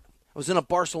 dry fit. I was in a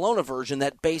Barcelona version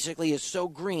that basically is so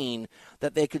green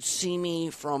that they could see me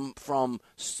from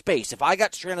space. If I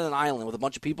got stranded on an island with a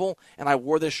bunch of people and I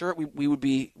wore this shirt, we would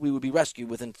be rescued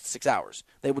within 6 hours.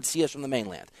 They would see us from the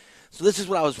mainland. So this is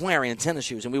what I was wearing in tennis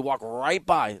shoes, and we walked right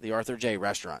by the Arthur J.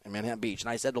 restaurant in Manhattan Beach. And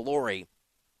I said to Lori,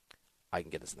 I can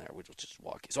get us in there. We'll just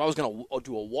walk. So I was going to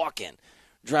do a walk-in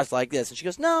dressed like this. And she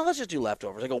goes, no, let's just do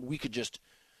leftovers. I go, we could just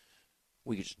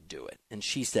do it. And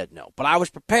she said no. But I was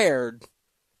prepared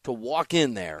to walk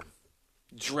in there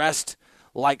dressed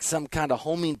like some kind of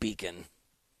homing beacon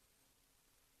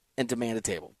and demand a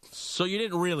table. So you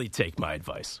didn't really take my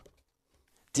advice.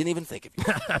 Didn't even think of you.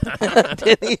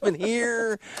 Didn't even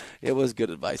hear. It was good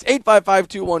advice.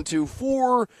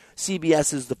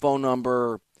 855-212-4CBS is the phone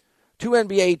number. 2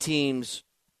 NBA teams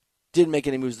didn't make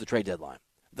any moves at the trade deadline.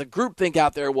 The groupthink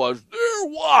out there was, they're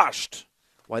washed.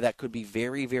 Why that could be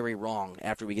very, very wrong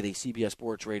after we get a CBS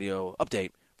Sports Radio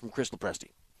update from Crystal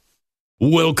Presti.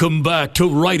 Welcome back to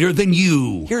Reiter Than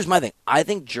You. Here's my thing. I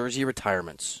think jersey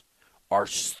retirements are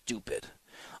stupid.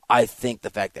 I think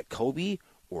the fact that Kobe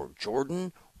or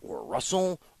Jordan or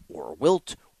Russell or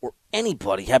Wilt or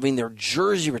anybody having their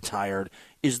jersey retired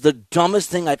is the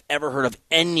dumbest thing I've ever heard of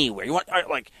anywhere. You want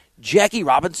like Jackie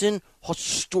Robinson,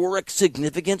 historic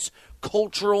significance,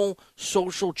 cultural,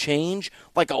 social change,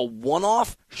 like a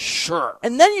one-off? Sure.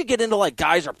 And then you get into like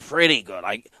guys are pretty good.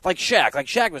 Like Shaq. Like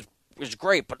Shaq was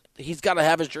great, but he's got to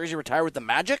have his jersey retired with the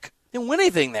Magic? Didn't win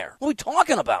anything there. What are we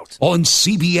talking about? On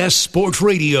CBS Sports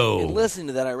Radio. And listening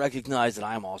to that, I recognize that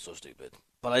I'm also stupid,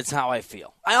 but it's how I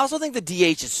feel. I also think the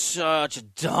DH is such a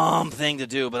dumb thing to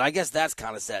do, but I guess that's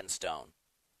kind of set in stone.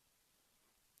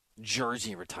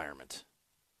 Jersey retirement.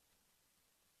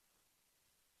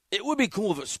 It would be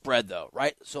cool if it spread, though,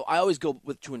 right? So I always go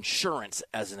to insurance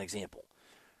as an example.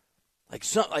 Like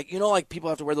people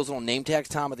have to wear those little name tags,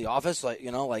 Tom, at the office,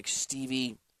 like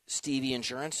Stevie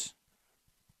Insurance.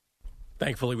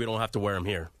 Thankfully, we don't have to wear them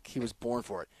here. He was born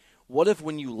for it. What if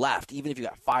when you left, even if you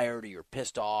got fired or you were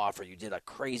pissed off or you did a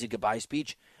crazy goodbye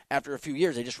speech, after a few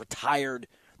years they just retired?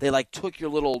 They took your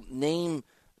little name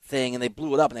thing and they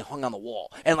blew it up and they hung on the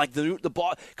wall. And the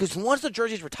ball, because once the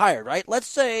jersey's retired, right? Let's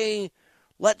say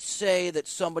that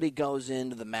somebody goes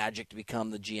into the Magic to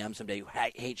become the GM someday who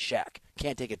hates Shaq.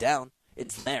 Can't take it down.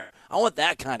 It's there. I want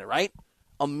that kind of, right?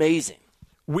 Amazing.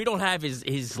 We don't have his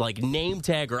name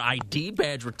tag or ID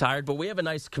badge retired, but we have a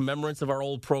nice commemorance of our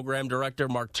old program director,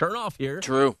 Mark Chernoff, here.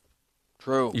 True.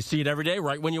 You see it every day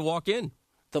right when you walk in.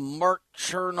 The Mark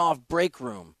Chernoff break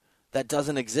room that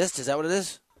doesn't exist. Is that what it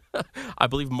is? I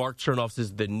believe Mark Chernoff's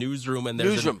is the newsroom, and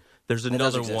there's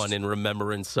another one in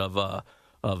remembrance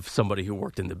of somebody who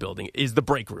worked in the building. Is the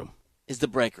break room. Is the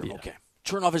break room, yeah. Okay.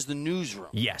 Chernoff is the newsroom.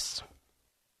 Yes.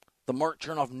 The Mark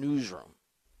Chernoff newsroom.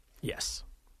 Yes.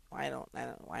 Why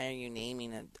are you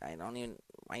naming it?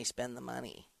 Why spend the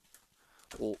money?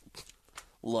 Well,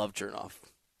 love Chernoff.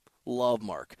 Love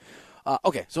Mark.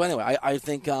 Okay, so anyway, I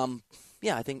think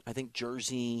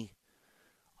jersey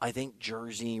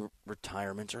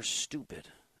retirements are stupid.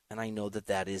 And I know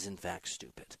that is in fact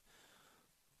stupid.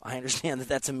 I understand that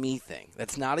that's a me thing.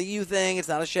 That's not a you thing. It's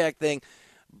not a Shaq thing.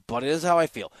 But it is how I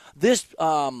feel. This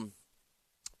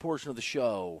portion of the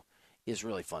show is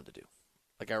really fun to do.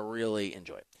 Like, I really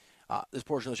enjoy it. This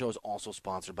portion of the show is also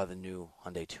sponsored by the new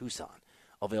Hyundai Tucson.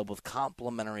 Available with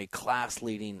complimentary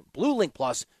class-leading Blue Link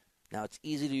Plus. Now it's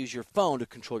easy to use your phone to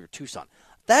control your Tucson.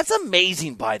 That's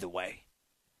amazing, by the way.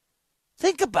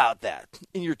 Think about that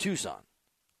in your Tucson.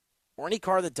 Or any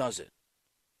car that does it.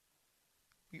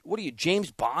 What are you, James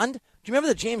Bond? Do you remember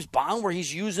the James Bond where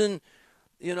he's using,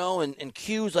 and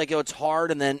cues like, it's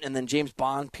hard, and then James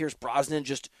Bond, Pierce Brosnan,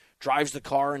 just drives the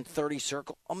car in 30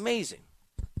 circles? Amazing.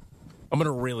 I'm going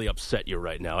to really upset you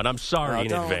right now, and I'm sorry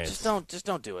in advance. Just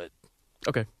don't do it.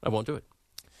 Okay, I won't do it.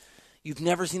 You've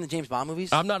never seen the James Bond movies?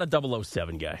 I'm not a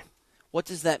 007 guy. What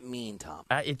does that mean, Tom?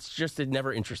 It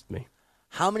never interested me.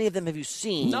 How many of them have you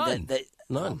seen? None.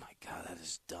 None. Oh my God, that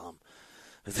is dumb.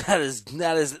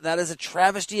 That is a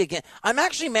travesty again. I'm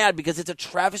actually mad because it's a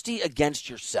travesty against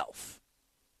yourself.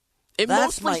 It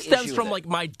That's mostly stems from like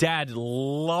my dad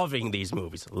loving these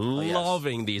movies,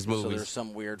 loving these movies. So there's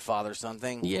some weird father-son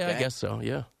thing. Yeah, okay. I guess so.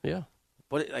 Yeah.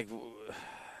 But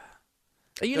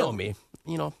You know me.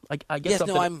 I get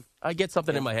something. I get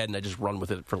something in my head and I just run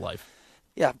with it for life.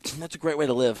 Yeah, that's a great way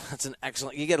to live. That's an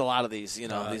excellent. You get a lot of these.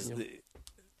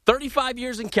 35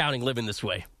 years and counting living this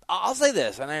way. I'll say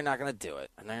this, and I'm not going to do it.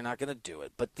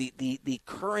 But the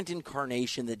current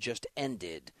incarnation that just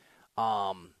ended,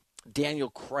 Daniel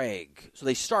Craig. So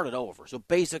they started over. So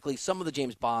basically, some of the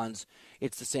James Bonds,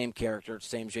 it's the same character, it's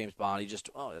the same James Bond.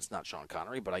 That's not Sean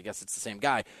Connery, but I guess it's the same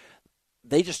guy.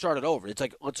 They just started over. It's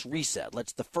like, let's reset.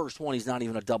 The first one, he's not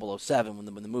even a 007 when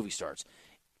the movie starts.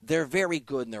 They're very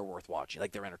good and they're worth watching.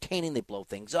 Like, they're entertaining. They blow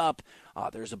things up.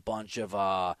 There's a bunch of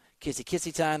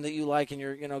kissy time that you like in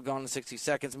your, Gone in 60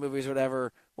 Seconds movies or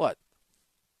whatever. What?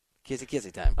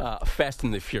 Kissy time. Fast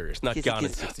and the Furious, not Gone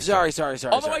in 60 Seconds. Sorry.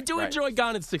 Although I do enjoy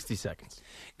Gone in 60 Seconds.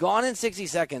 Gone in 60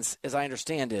 Seconds, as I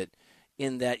understand it,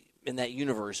 in that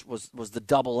universe was the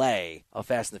AA of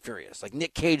Fast and the Furious. Like,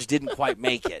 Nick Cage didn't quite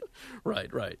make it. Right.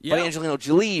 Yeah. But Angelina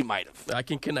Jolie might have. I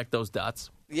can connect those dots.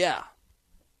 Yeah.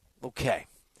 Okay.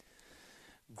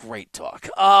 Great talk.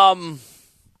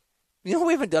 We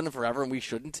haven't done it forever, and we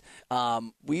shouldn't.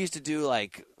 We used to do,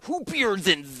 Hoopier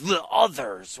Than the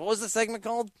Others. What was the segment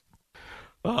called?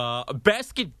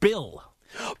 BasketBill.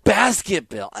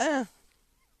 BasketBill.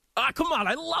 Come on.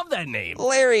 I love that name.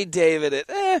 Larry David.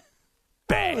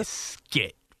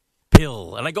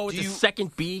 BasketBill. And I go with the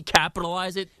second B,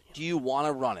 capitalize it. Do you want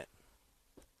to run it?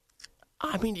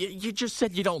 I mean, you just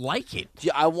said you don't like it.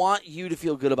 Yeah, I want you to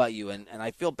feel good about you, and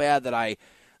I feel bad that I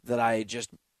just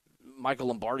Michael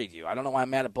Lombardi'd you. I don't know why I'm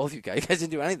mad at both you guys. You guys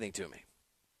didn't do anything to me.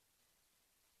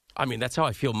 I mean, that's how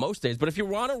I feel most days. But if you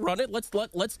want to run it, let's do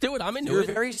it. I'm into it.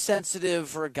 You're very sensitive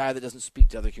for a guy that doesn't speak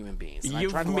to other human beings. And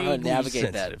You've I'm trying to learn how to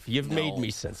navigate that. You've made me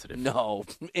sensitive. No,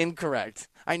 incorrect.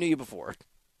 I knew you before.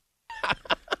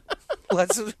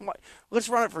 Let's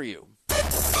run it for you.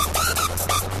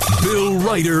 Bill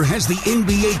Reiter has the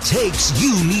NBA takes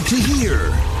you need to hear.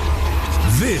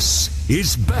 This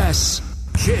is BasketBill.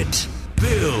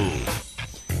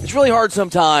 It's really hard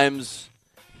sometimes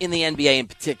in the NBA in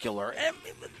particular, and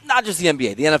not just the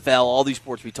NBA, the NFL, all these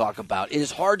sports we talk about. It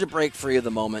is hard to break free of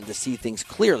the moment to see things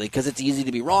clearly because it's easy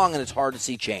to be wrong and it's hard to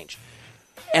see change.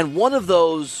 And one of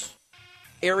those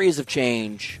areas of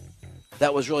change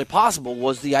that was really possible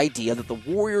was the idea that the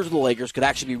Warriors or the Lakers could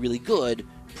actually be really good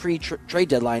pre-trade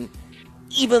deadline,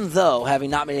 even though,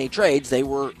 having not made any trades, they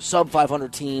were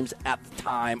sub-500 teams at the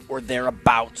time or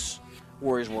thereabouts.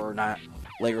 Warriors were not.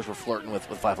 Lakers were flirting with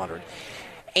 500.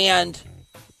 And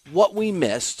what we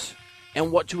missed,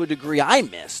 and what to a degree I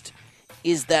missed,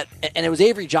 is that, and it was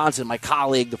Avery Johnson, my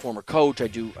colleague, the former coach. I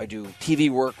do TV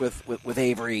work with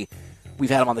Avery. We've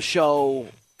had him on the show,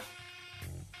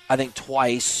 I think,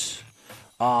 twice.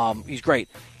 He's great.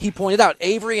 He pointed out,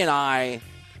 Avery and I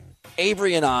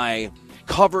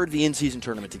covered the in-season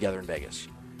tournament together in Vegas,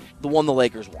 the one the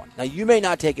Lakers won. Now, you may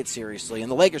not take it seriously, and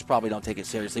the Lakers probably don't take it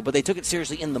seriously, but they took it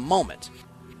seriously in the moment.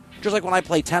 Just like when I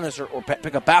play tennis or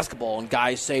pick up basketball and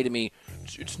guys say to me,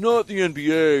 it's not the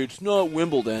NBA, it's not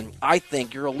Wimbledon, I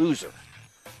think you're a loser.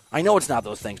 I know it's not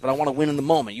those things, but I want to win in the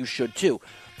moment. You should too.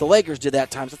 The Lakers did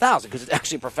that times 1,000 because it's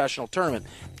actually a professional tournament.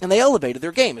 And they elevated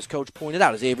their game, as Coach pointed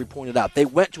out, as Avery pointed out. They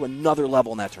went to another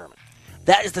level in that tournament.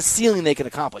 That is the ceiling they can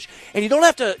accomplish. And you don't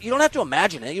have to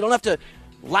imagine it. You don't have to.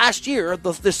 Last year,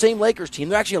 the same Lakers team,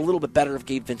 they're actually a little bit better if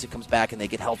Gabe Vincent comes back and they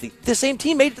get healthy. The same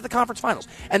team made it to the conference finals.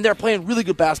 And they're playing really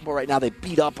good basketball right now. They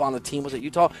beat up on the team, was it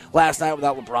Utah, last night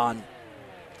without LeBron.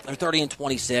 They're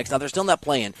 30-26. Now they're still not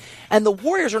playing. And the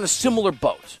Warriors are in a similar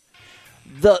boat.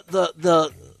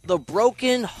 The the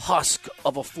broken husk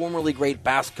of a formerly great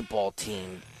basketball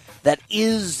team that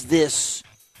is this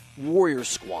Warriors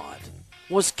squad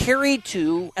was carried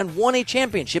to and won a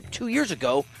championship 2 years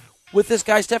ago with this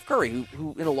guy, Steph Curry,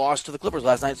 who in a loss to the Clippers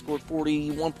last night scored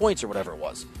 41 points or whatever it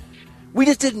was. We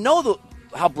just didn't know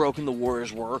how broken the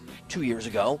Warriors were 2 years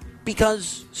ago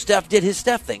because Steph did his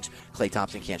Steph things. Klay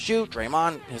Thompson can't shoot.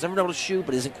 Draymond has never been able to shoot,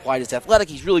 but isn't quite as athletic.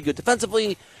 He's really good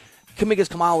defensively. Kuminga's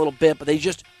come on a little bit, but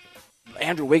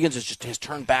Andrew Wiggins has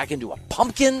turned back into a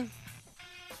pumpkin.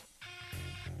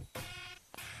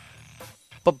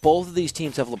 But both of these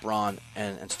teams have LeBron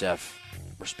and Steph,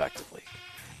 respectively.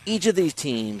 Each of these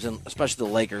teams, and especially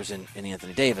the Lakers and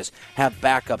Anthony Davis, have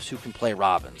backups who can play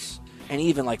Robins. And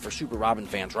even like for Super Robin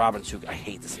fans, Robins who, I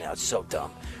hate this now, it's so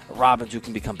dumb. Robins who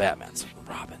can become Batmans.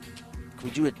 Robin. Can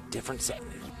we do a different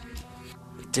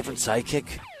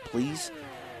sidekick, please?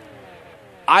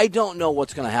 I don't know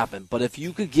what's going to happen, but if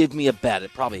you could give me a bet,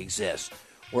 it probably exists,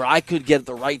 where I could get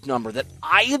the right number that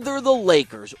either the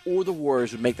Lakers or the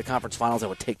Warriors would make the conference finals, I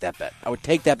would take that bet. I would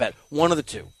take that bet, one of the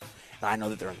two. And I know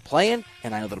that they're in the play-in,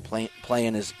 and I know that the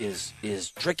play-in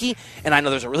is tricky, and I know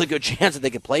there's a really good chance that they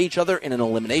could play each other in an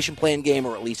elimination play-in game,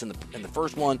 or at least in the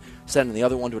first one, sending the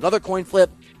other one to another coin flip.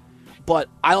 But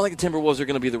I don't think the Timberwolves are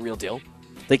going to be the real deal.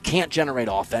 They can't generate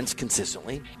offense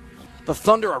consistently. The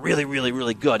Thunder are really, really,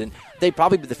 really good, and they'd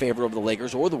probably be the favorite over the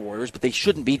Lakers or the Warriors, but they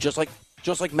shouldn't be, just like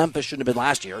Memphis shouldn't have been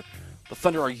last year. The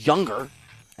Thunder are younger,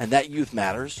 and that youth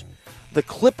matters. The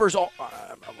Clippers,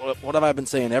 what have I been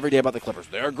saying every day about the Clippers?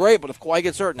 They're great, but if Kawhi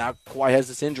gets hurt, now Kawhi has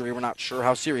this injury, we're not sure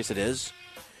how serious it is.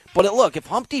 But look, if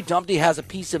Humpty Dumpty has a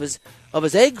piece of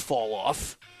his egg fall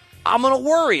off, I'm going to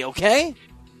worry, okay?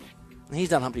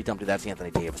 He's not Humpty Dumpty, that's Anthony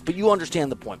Davis. But you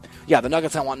understand the point. Yeah, the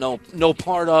Nuggets I want no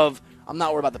part of. I'm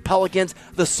not worried about the Pelicans.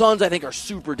 The Suns, I think, are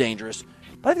super dangerous.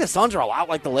 But I think the Suns are a lot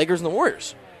like the Lakers and the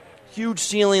Warriors. Huge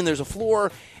ceiling, there's a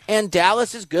floor. And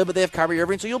Dallas is good, but they have Kyrie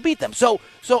Irving, so you'll beat them. So,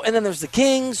 and then there's the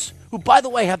Kings, who, by the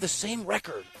way, have the same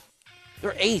record.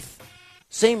 They're 8th.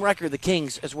 Same record, the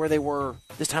Kings, as where they were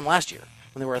this time last year,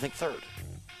 when they were, I think, 3rd.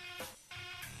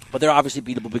 But they're obviously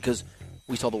beatable because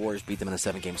we saw the Warriors beat them in a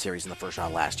 7-game series in the first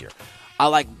round last year. I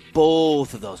like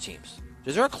both of those teams.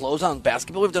 Is there a close on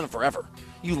basketball? We've done it forever.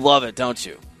 You love it, don't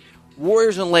you?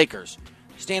 Warriors and Lakers.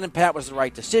 Standing pat was the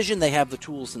right decision. They have the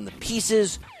tools and the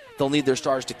pieces. They'll need their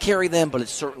stars to carry them, but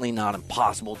it's certainly not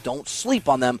impossible. Don't sleep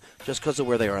on them just because of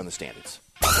where they are in the standings.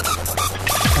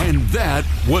 And that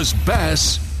was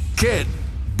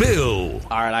BasketBill.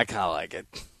 All right, I kind of like it.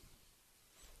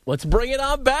 Let's bring it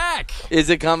on back. Is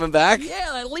it coming back?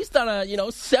 Yeah, at least on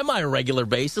a semi-regular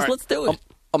basis. Right. Let's do it.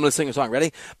 I'm going to sing a song.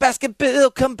 Ready?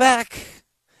 BasketBill, come back,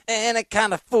 and a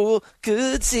kind of fool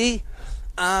could see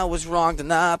I was wrong to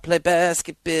not play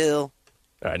BasketBill.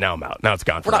 All right, now I'm out. Now it's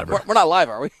gone forever. We're not live,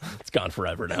 are we? It's gone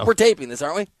forever now. We're taping this,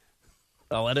 aren't we?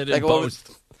 I'll edit it in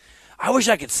post. I wish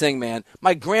I could sing, man.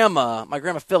 My grandma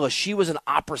Phyllis, she was an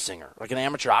opera singer, like an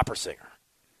amateur opera singer.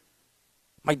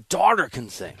 My daughter can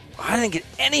sing. I didn't get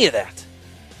any of that.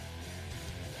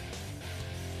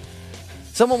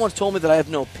 Someone once told me that I have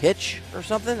no pitch or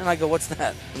something, and I go, what's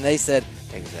that? And they said,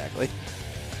 exactly.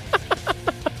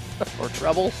 Or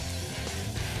treble.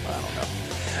 I don't know.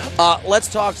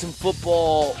 Let's talk some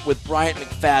football with Bryant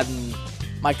McFadden,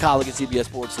 my colleague at CBS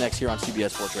Sports, next here on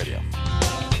CBS Sports Radio.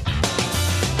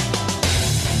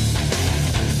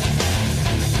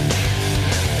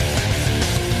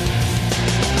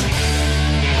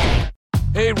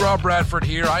 Hey, Rob Bradford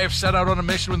here. I have set out on a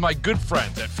mission with my good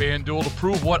friends at FanDuel to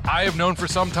prove what I have known for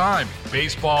some time.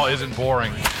 Baseball isn't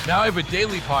boring. Now I have a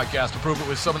daily podcast to prove it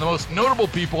with some of the most notable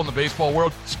people in the baseball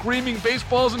world, screaming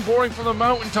baseball isn't boring from the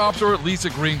mountaintops, or at least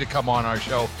agreeing to come on our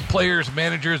show. Players,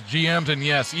 managers, GMs, and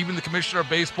yes, even the commissioner of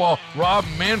baseball, Rob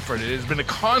Manfred. It has been a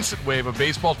constant wave of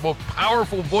baseball's most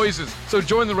powerful voices. So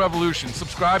join the revolution.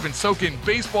 Subscribe and soak in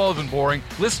Baseball Isn't Boring.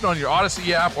 Listen on your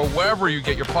Odyssey app or wherever you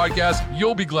get your podcasts.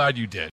 You'll be glad you did.